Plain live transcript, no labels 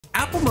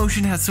Apple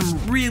Motion has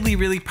some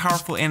really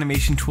powerful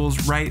animation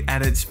tools right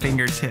at its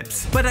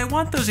fingertips, but I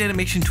want those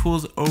animation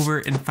tools over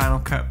in Final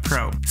Cut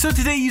Pro. So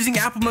today, using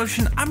Apple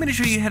Motion, I'm going to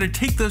show you how to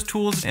take those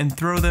tools and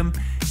throw them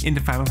into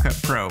Final Cut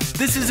Pro.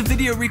 This is a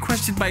video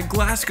requested by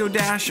Glasgow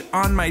Dash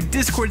on my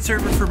Discord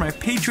server for my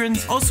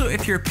patrons. Also,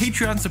 if you're a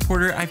Patreon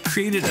supporter, I've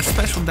created a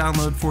special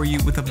download for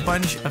you with a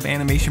bunch of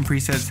animation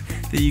presets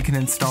that you can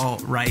install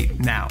right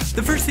now.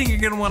 The first thing you're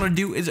going to want to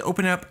do is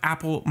open up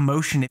Apple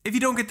Motion. If you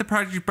don't get the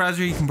project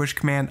browser, you can push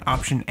Command,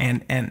 Option,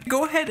 and N.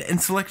 Go ahead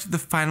and select the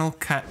Final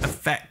Cut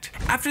effect.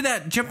 After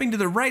that, jumping to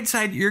the right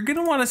side, you're going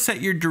to want to set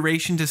your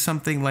duration to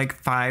something like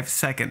 5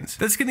 seconds.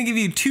 That's going to give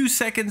you 2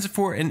 seconds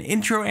for an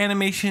intro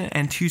animation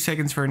and 2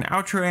 seconds for an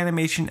outro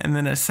animation, and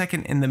then a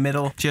second in the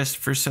middle just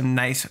for some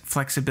nice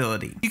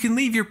flexibility. You can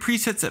leave your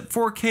presets at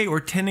 4K or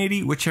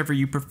 1080, whichever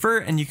you prefer,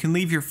 and you can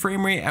leave your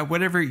frame rate at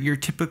whatever your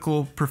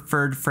typical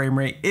preferred frame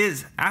rate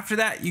is. After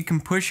that, you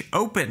can push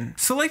open.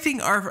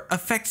 Selecting our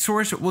effect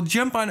source will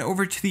jump on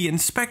over to the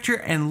inspector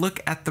and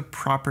look at the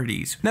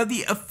properties. Now,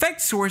 the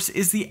effect source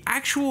is the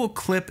actual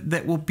clip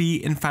that will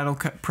be in Final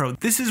Cut Pro.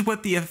 This is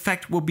what the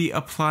effect will be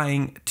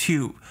applying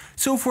to.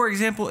 So for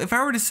example, if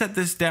I were to set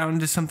this down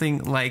to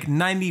something like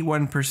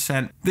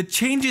 91%, the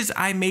changes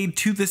I made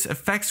to this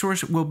effect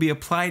source will be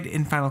applied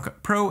in Final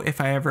Cut Pro if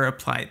I ever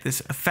apply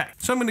this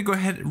effect. So I'm going to go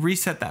ahead and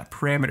reset that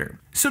parameter.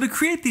 So to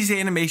create these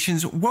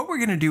animations, what we're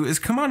going to do is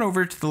come on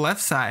over to the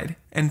left side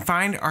and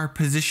find our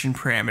position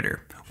parameter.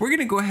 We're going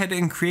to go ahead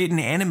and create an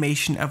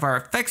animation of our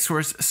effect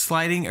source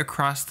sliding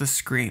across the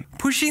screen.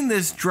 Pushing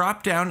this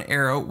drop down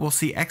arrow, we'll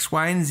see X,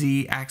 Y, and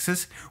Z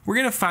axis. We're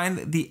going to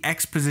find the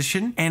X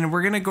position, and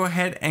we're going to go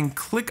ahead and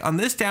click on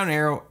this down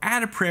arrow,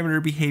 add a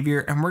parameter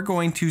behavior, and we're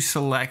going to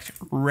select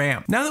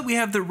ramp. Now that we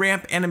have the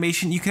ramp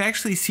animation, you can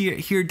actually see it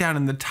here down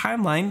in the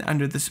timeline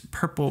under this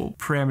purple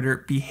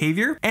parameter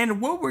behavior.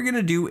 And what we're going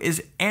to do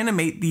is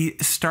animate the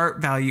start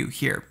value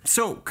here.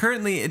 So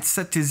currently it's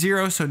set to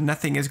 0, so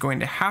nothing is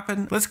going to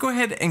happen. Let's go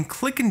ahead and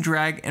click and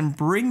drag and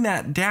bring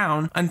that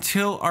down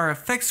until our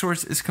effect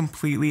source is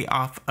completely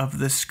off of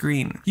the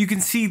screen. You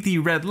can see the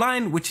red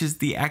line, which is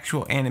the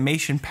actual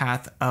animation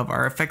path of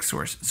our effect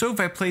source. So if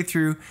I play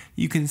through,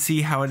 you can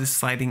see how it is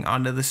sliding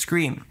onto the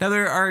screen. Now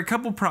there are a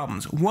couple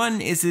problems.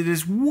 One is it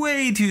is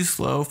way too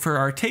slow for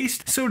our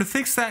taste. So to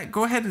fix that,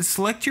 go ahead and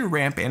select your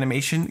ramp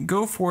animation,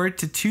 go forward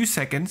to 2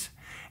 seconds,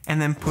 and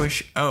then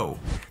push O.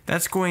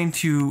 That's going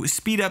to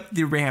speed up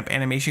the ramp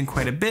animation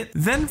quite a bit.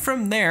 Then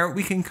from there,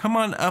 we can come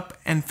on up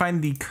and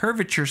find the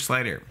curvature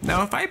slider.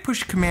 Now, if I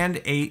push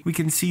Command 8, we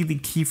can see the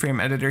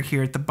keyframe editor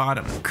here at the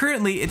bottom.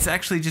 Currently, it's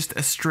actually just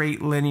a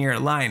straight linear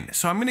line.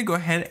 So I'm gonna go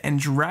ahead and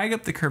drag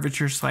up the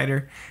curvature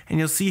slider, and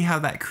you'll see how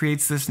that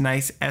creates this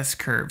nice S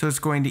curve. So it's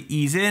going to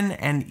ease in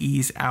and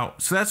ease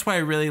out. So that's why I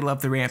really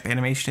love the ramp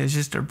animation. It's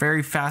just a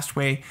very fast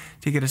way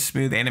to get a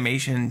smooth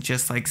animation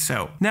just like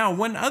so. Now,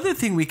 one other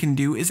thing we can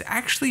do is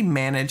actually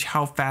manage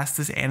how fast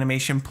this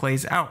animation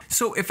plays out.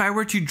 So if I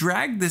were to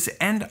drag this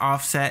end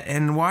offset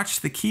and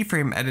watch the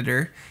keyframe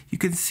editor, you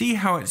can see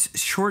how it's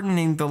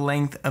shortening the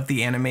length of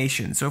the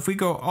animation. So if we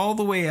go all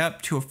the way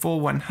up to a full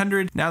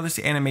 100, now this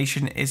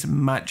animation is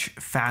much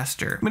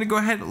faster. I'm gonna go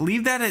ahead and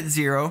leave that at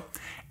 0.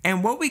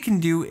 And what we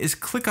can do is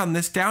click on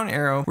this down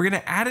arrow. We're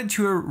going to add it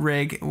to a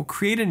rig. We'll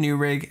create a new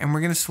rig, and we're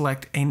going to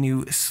select a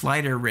new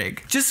slider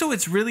rig. Just so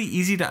it's really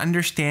easy to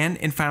understand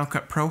in Final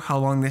Cut Pro how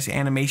long this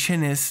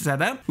animation is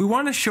set up, we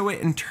want to show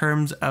it in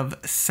terms of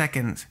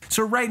seconds.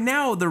 So right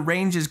now, the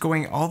range is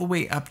going all the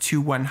way up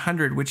to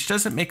 100, which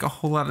doesn't make a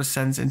whole lot of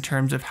sense in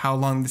terms of how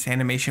long this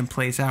animation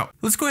plays out.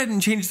 Let's go ahead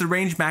and change the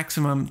range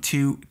maximum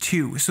to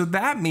 2. So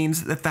that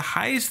means that the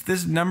highest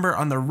this number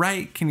on the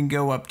right can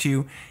go up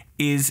to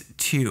is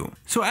 2.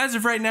 So as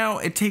of right now,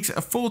 it takes a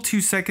full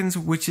 2 seconds,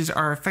 which is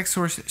our effect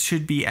source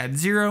should be at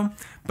 0.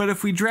 But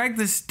if we drag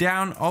this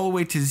down all the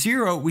way to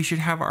 0, we should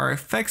have our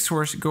effect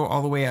source go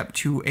all the way up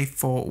to a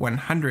full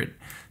 100.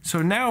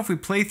 So now if we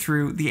play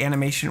through, the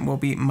animation will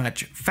be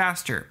much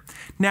faster.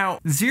 Now,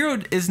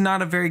 0 is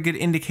not a very good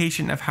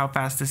indication of how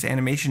fast this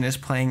animation is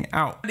playing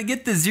out. To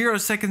get the 0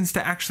 seconds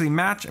to actually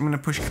match, I'm going to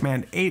push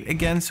Command 8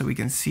 again so we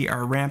can see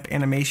our ramp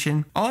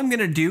animation. All I'm going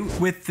to do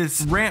with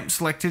this ramp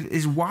selected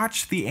is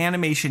watch the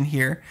animation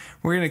here.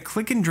 We're going to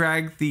click and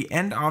drag the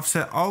end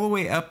offset all the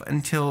way up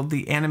until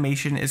the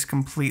animation is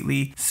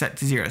completely set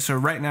to 0. So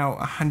right now,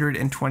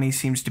 120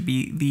 seems to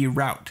be the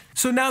route.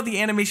 So now the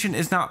animation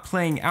is not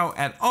playing out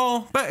at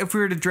all, but if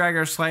we were to drag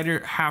our slider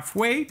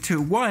halfway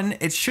to 1,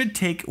 it should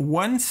take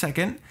 1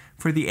 second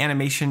for the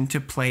animation to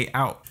play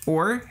out.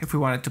 Or if we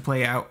want it to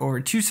play out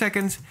over 2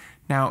 seconds,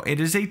 now it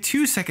is a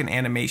 2-second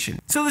animation.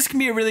 So this can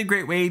be a really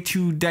great way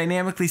to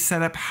dynamically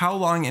set up how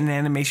long an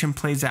animation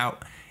plays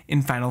out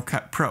in Final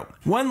Cut Pro.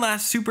 One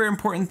last super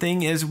important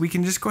thing is we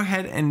can just go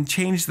ahead and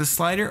change the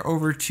slider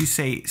over to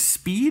say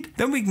speed.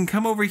 Then we can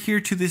come over here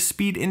to this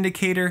speed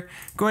indicator,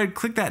 go ahead,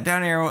 click that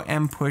down arrow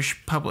and push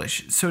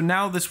publish. So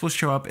now this will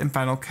show up in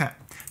Final Cut.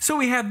 So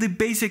we have the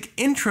basic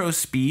intro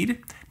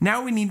speed.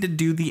 Now we need to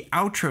do the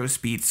outro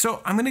speed.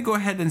 So I'm gonna go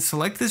ahead and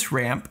select this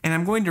ramp, and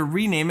I'm going to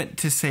rename it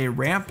to say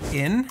ramp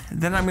in.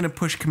 Then I'm gonna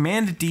push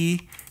Command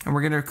D, and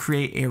we're gonna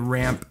create a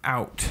ramp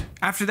out.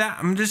 After that,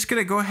 I'm just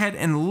gonna go ahead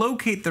and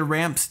locate the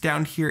ramps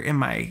down here in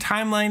my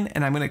timeline,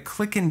 and I'm gonna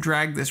click and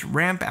drag this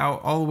ramp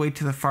out all the way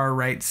to the far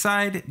right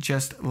side,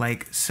 just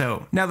like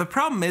so. Now the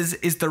problem is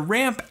the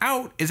ramp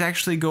out is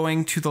actually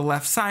going to the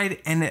left side,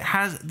 and it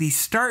has the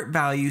start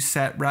value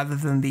set rather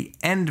than the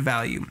end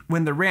value.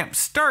 When the ramp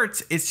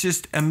starts, it's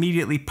just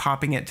immediately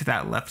popping it to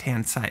that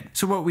left-hand side.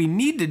 So what we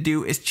need to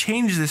do is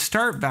change the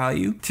start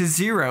value to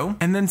 0,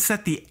 and then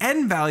set the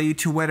end value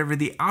to whatever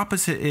the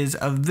opposite is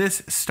of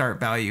this start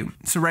value.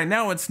 So right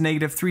now it's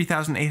negative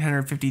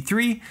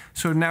 3,853.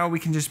 So now we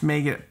can just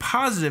make it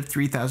positive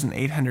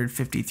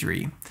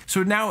 3,853.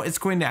 So now it's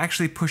going to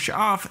actually push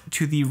off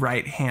to the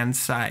right hand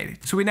side.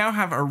 So we now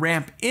have a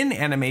ramp in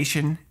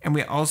animation, and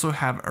we also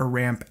have a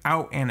ramp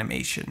out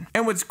animation.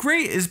 And what's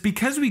great is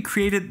because we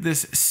created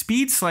this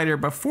speed slider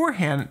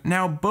beforehand,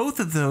 now both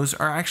of those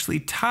are actually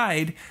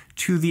tied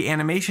to the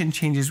animation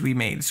changes we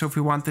made. So if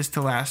we want this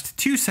to last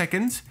 2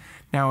 seconds,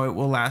 now it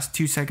will last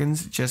 2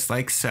 seconds, just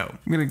like so.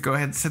 I'm gonna go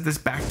ahead and set this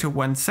back to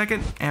 1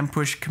 second and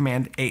push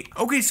Command 8.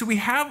 Okay, so we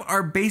have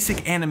our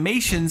basic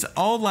animations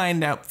all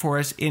lined up for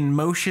us in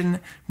motion,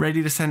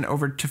 ready to send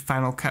over to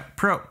Final Cut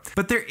Pro.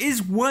 But there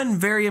is one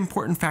very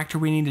important factor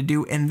we need to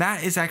do, and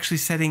that is actually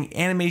setting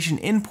animation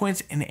in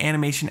points and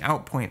animation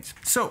out points.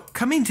 So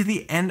coming to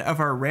the end of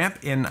our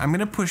ramp in, I'm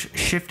gonna push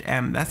Shift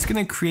M. That's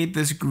gonna create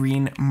this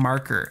green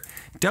marker.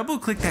 Double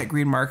click that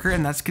green marker,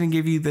 and that's going to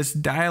give you this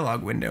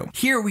dialog window.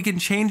 Here we can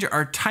change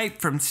our type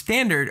from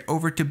standard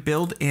over to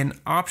build-in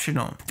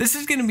optional. This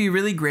is going to be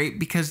really great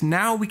because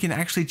now we can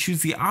actually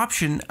choose the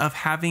option of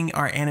having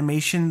our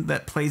animation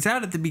that plays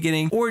out at the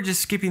beginning, or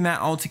just skipping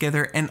that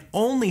altogether and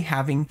only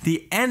having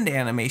the end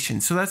animation.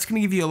 So that's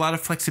going to give you a lot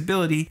of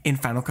flexibility in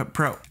Final Cut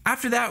Pro.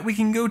 After that, we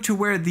can go to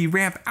where the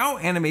ramp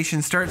out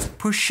animation starts,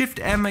 push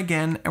Shift M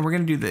again, and we're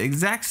going to do the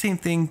exact same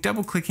thing,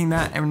 double clicking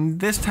that, and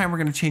this time we're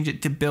going to change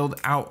it to build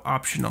out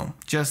optional.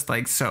 Just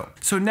like so.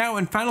 So now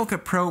in Final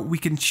Cut Pro, we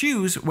can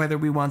choose whether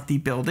we want the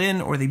build in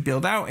or the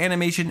build out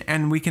animation,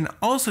 and we can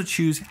also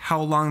choose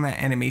how long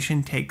that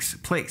animation takes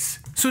place.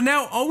 So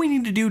now all we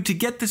need to do to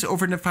get this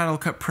over to Final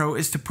Cut Pro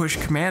is to push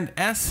Command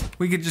S.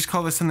 We could just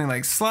call this something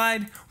like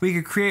slide. We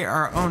could create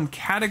our own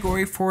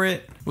category for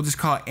it. We'll just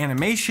call it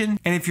animation.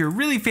 And if you're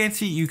really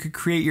fancy, you could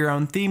create your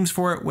own themes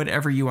for it,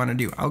 whatever you want to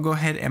do. I'll go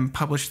ahead and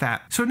publish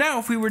that. So now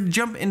if we were to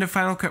jump into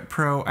Final Cut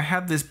Pro, I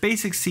have this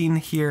basic scene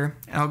here.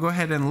 I'll go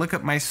ahead and look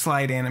up my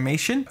slide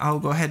animation. I'll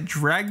go ahead and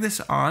drag this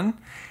on.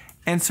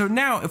 And so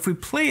now if we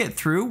play it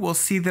through, we'll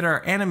see that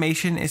our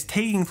animation is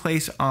taking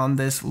place on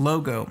this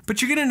logo.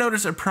 But you're gonna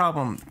notice a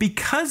problem.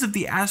 Because of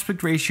the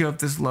aspect ratio of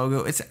this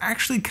logo, it's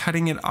actually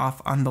cutting it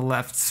off on the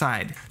left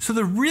side. So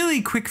the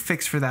really quick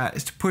fix for that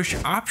is to push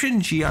Option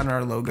G on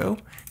our logo.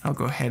 I'll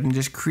go ahead and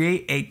just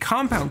create a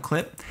compound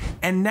clip.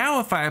 And now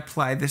if I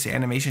apply this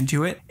animation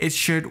to it, it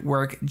should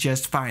work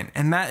just fine.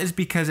 And that is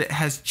because it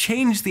has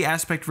changed the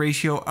aspect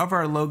ratio of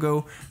our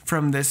logo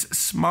from this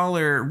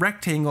smaller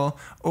rectangle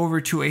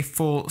over to a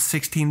full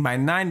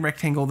 16:9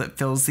 rectangle that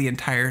fills the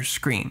entire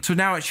screen. So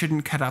now it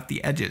shouldn't cut off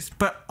the edges.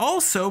 But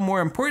also, more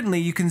importantly,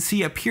 you can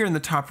see up here in the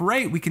top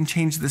right, we can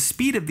change the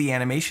speed of the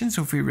animation.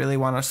 So if we really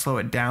want to slow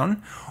it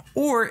down,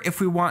 or if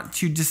we want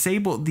to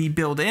disable the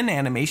build-in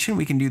animation,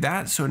 we can do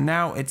that. So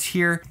now it's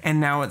here, and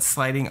now it's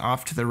sliding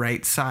off to the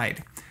right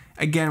side.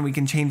 Again, we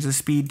can change the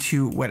speed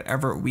to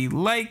whatever we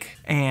like,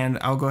 and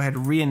I'll go ahead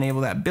and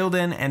re-enable that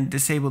build-in and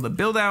disable the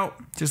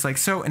build-out, just like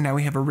so, and now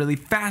we have a really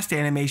fast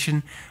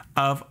animation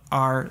of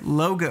our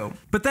logo.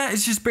 But that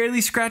is just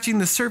barely scratching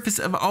the surface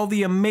of all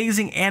the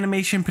amazing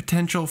animation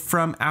potential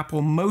from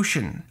Apple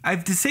Motion.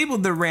 I've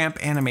disabled the ramp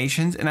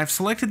animations, and I've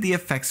selected the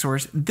effect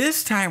source.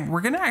 This time,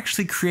 we're gonna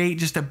actually create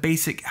just a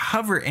basic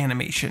hover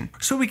animation.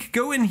 So we could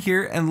go in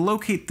here and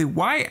locate the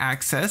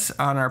Y-axis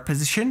on our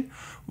position.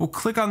 We'll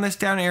click on this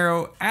down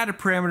arrow, add a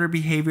parameter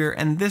behavior,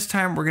 and this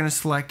time we're gonna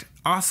select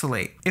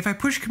oscillate. If I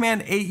push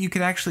Command 8, you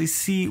can actually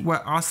see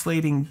what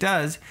oscillating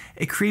does.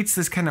 It creates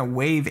this kind of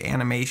wave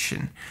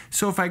animation.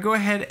 So if I go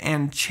ahead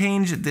and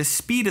change the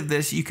speed of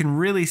this, you can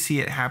really see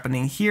it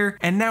happening here.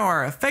 And now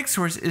our effect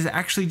source is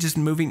actually just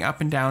moving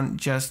up and down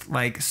just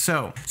like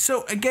so.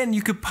 So again,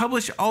 you could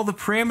publish all the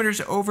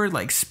parameters over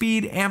like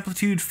speed,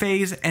 amplitude,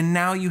 phase, and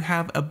now you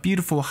have a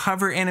beautiful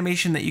hover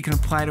animation that you can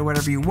apply to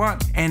whatever you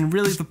want. And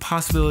really the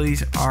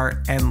possibilities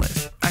are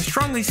endless. I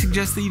strongly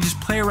suggest that you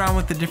just play around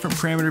with the different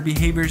parameter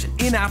behaviors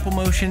in Apple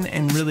Motion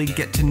and really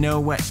get to know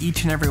what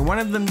each and every one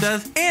of them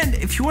does. And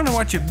if you want to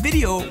watch a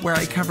video where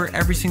I cover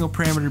every single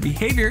parameter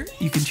behavior,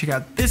 you can check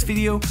out this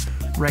video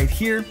right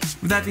here.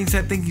 With that being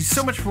said, thank you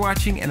so much for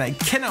watching, and I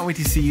cannot wait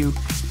to see you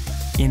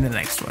in the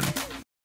next one.